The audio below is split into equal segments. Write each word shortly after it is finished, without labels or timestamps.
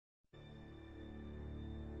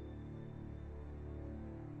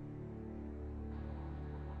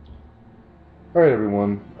Alright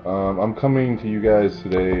everyone, I'm coming to you guys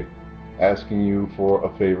today asking you for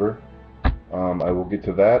a favor. I will get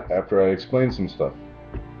to that after I explain some stuff.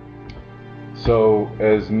 So,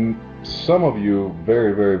 as some of you,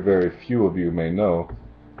 very few of you may know,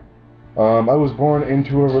 I was born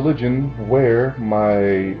into a religion where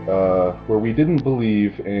where we didn't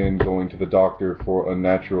believe in going to the doctor for a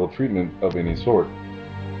natural treatment of any sort.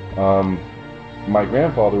 Um, my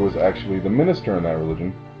grandfather was actually the minister in that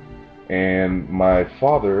religion, and my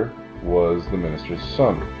father was the minister's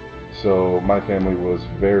son. So my family was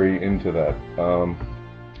very into that.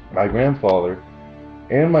 My grandfather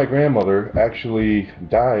and my grandmother actually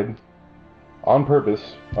died on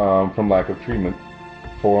purpose from lack of treatment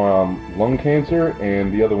for lung cancer,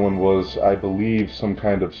 and the other one was, I believe, some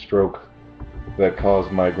kind of stroke that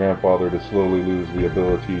caused my grandfather to slowly lose the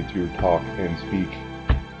ability to talk and speak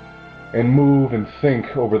and move and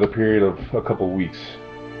think over the period of a couple weeks.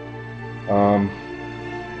 Um,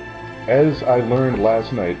 as I learned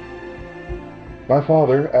last night, my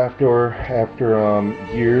father, after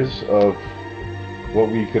years of what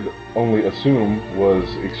we could only assume was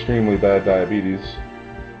extremely bad diabetes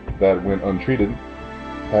that went untreated,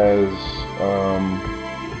 has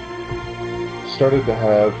started to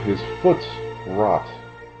have his foot rot.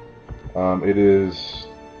 It is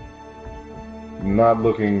not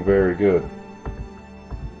looking very good.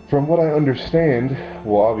 From what I understand,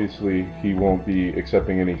 well, obviously he won't be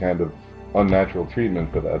accepting any kind of unnatural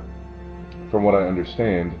treatment for that. From what I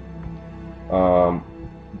understand,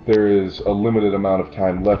 there is a limited amount of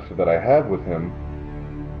time left that I have with him,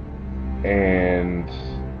 and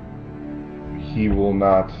he will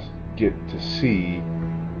not get to see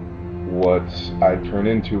what I turn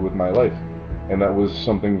into with my life. And that was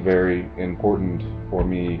something very important for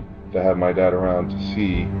me, to have my dad around to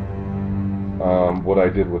see what I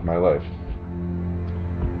did with my life.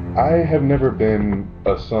 I have never been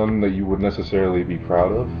a son that you would necessarily be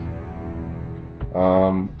proud of.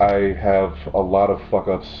 I have a lot of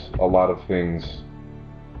fuck-ups, a lot of things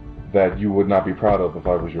that you would not be proud of if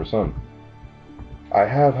I was your son. I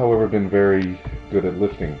have, however, been very good at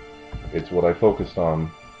lifting. It's what I focused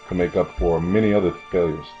on to make up for many other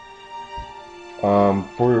failures.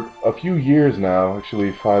 For a few years now,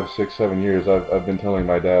 actually 5, 6, 7 years, I've been telling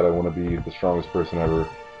my dad I want to be the strongest person ever,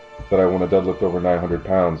 that I want to deadlift over 900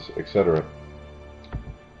 pounds, etc.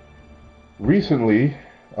 Recently,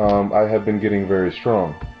 I have been getting very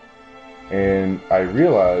strong, and I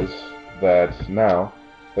realize that now,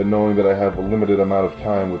 that knowing that I have a limited amount of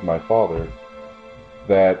time with my father,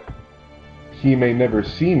 that he may never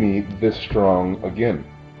see me this strong again,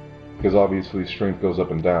 because obviously strength goes up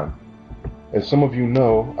and down. As some of you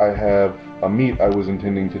know, I have a meet I was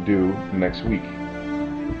intending to do next week.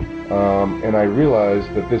 And I realize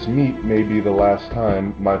that this meet may be the last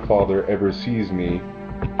time my father ever sees me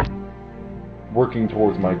working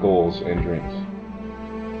towards my goals and dreams.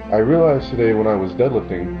 I realized today when I was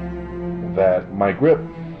deadlifting that my grip,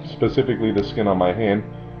 specifically the skin on my hand,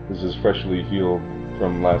 this is freshly healed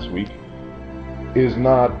from last week, is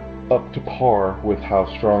not up to par with how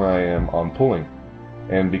strong I am on pulling.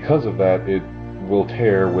 And because of that, it will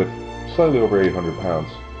tear with slightly over 800 pounds,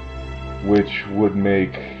 which would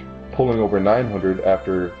make pulling over 900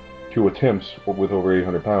 after 2 attempts with over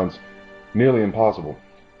 800 pounds nearly impossible.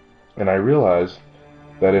 And I realized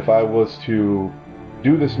that if I was to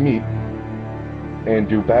do this meet and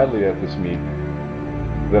do badly at this meet,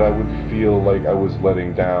 that I would feel like I was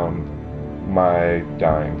letting down my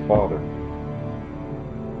dying father.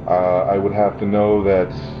 I would have to know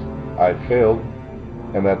that I failed,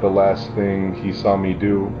 and that the last thing he saw me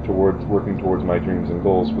do towards working towards my dreams and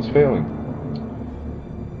goals was failing.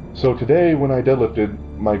 So today, when I deadlifted,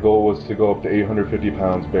 my goal was to go up to 850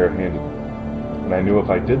 pounds barehanded. And I knew if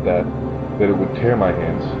I did that it would tear my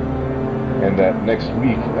hands. And that next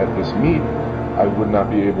week at this meet, I would not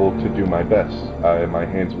be able to do my best. My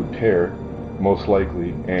hands would tear, most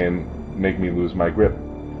likely, and make me lose my grip.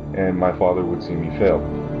 And my father would see me fail.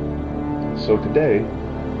 So today,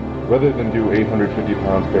 rather than do 850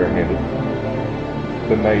 pounds barehanded,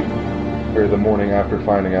 the morning after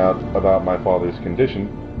finding out about my father's condition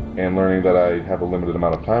and learning that I have a limited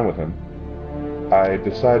amount of time with him, I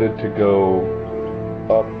decided to go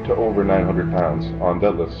up to over 900 pounds on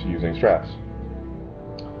deadlifts using straps.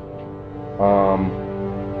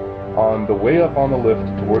 On the way up on the lift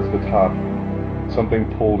towards the top, something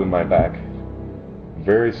pulled in my back,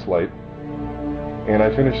 very slight, and I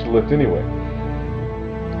finished the lift anyway.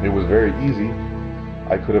 It was very easy.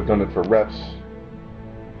 I could have done it for reps.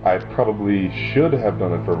 I probably should have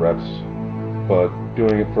done it for reps, but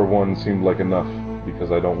doing it for one seemed like enough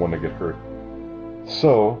because I don't want to get hurt.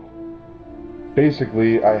 So,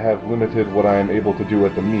 basically I have limited what I am able to do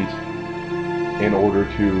at the meet in order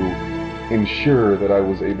to ensure that I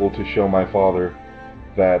was able to show my father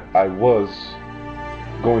that I was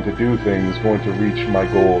going to do things, going to reach my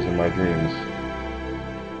goals and my dreams.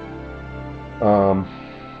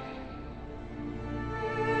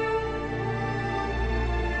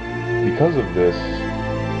 Because of this,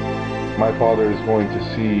 my father is going to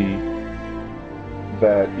see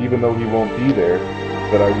that even though he won't be there,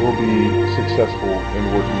 that I will be successful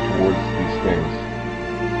in working towards these things.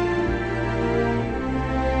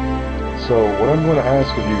 So what I'm going to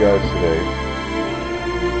ask of you guys today,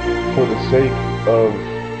 for the sake of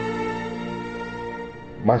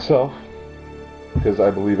myself, because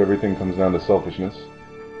I believe everything comes down to selfishness,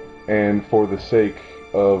 and for the sake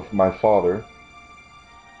of my father,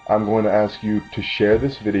 I'm going to ask you to share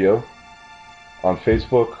this video on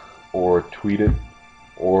Facebook or tweet it,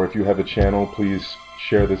 or if you have a channel, please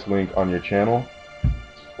share this link on your channel,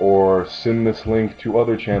 or send this link to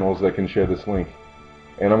other channels that can share this link.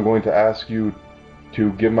 And I'm going to ask you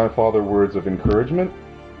to give my father words of encouragement,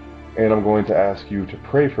 and I'm going to ask you to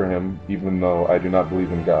pray for him, even though I do not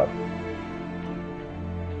believe in God.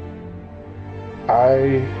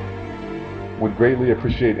 I would greatly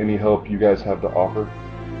appreciate any help you guys have to offer.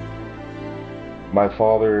 My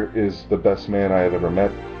father is the best man I have ever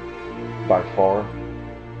met, by far.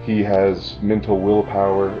 He has mental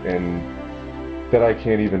willpower and that I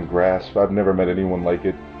can't even grasp. I've never met anyone like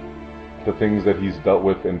it. The things that he's dealt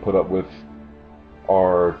with and put up with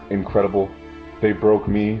are incredible. They broke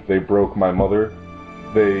me, they broke my mother,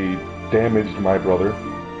 they damaged my brother.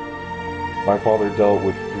 My father dealt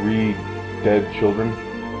with 3 dead children,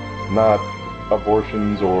 not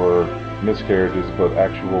abortions or miscarriages, but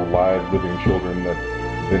actual live living children that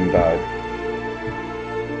then died.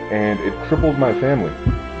 And it crippled my family,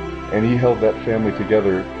 and he held that family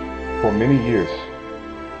together for many years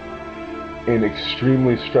in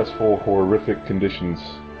extremely stressful, horrific conditions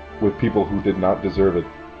with people who did not deserve it.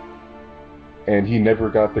 And he never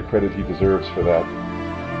got the credit he deserves for that.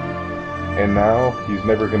 And now he's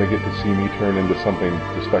never going to get to see me turn into something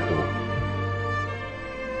respectable.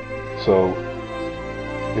 So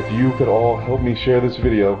if you could all help me share this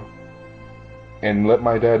video and let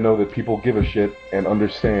my dad know that people give a shit and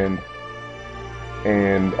understand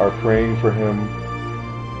and are praying for him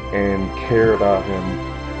and care about him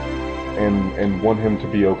and want him to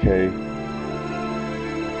be okay,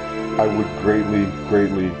 I would greatly,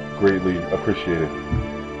 greatly, greatly appreciate it.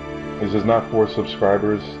 This is not for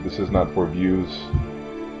subscribers, this is not for views.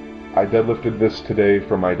 I deadlifted this today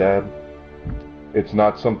for my dad. It's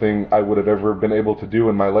not something I would have ever been able to do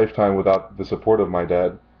in my lifetime without the support of my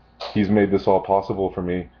dad. He's made this all possible for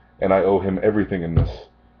me, and I owe him everything in this.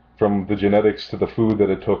 From the genetics to the food that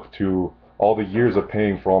it took to all the years of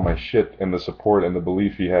paying for all my shit and the support and the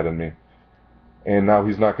belief he had in me. And now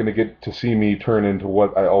he's not going to get to see me turn into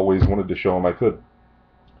what I always wanted to show him I could.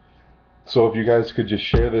 So if you guys could just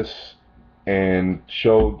share this and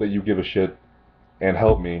show that you give a shit and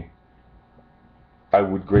help me, I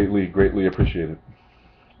would greatly, greatly appreciate it.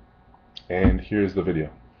 And here's the video.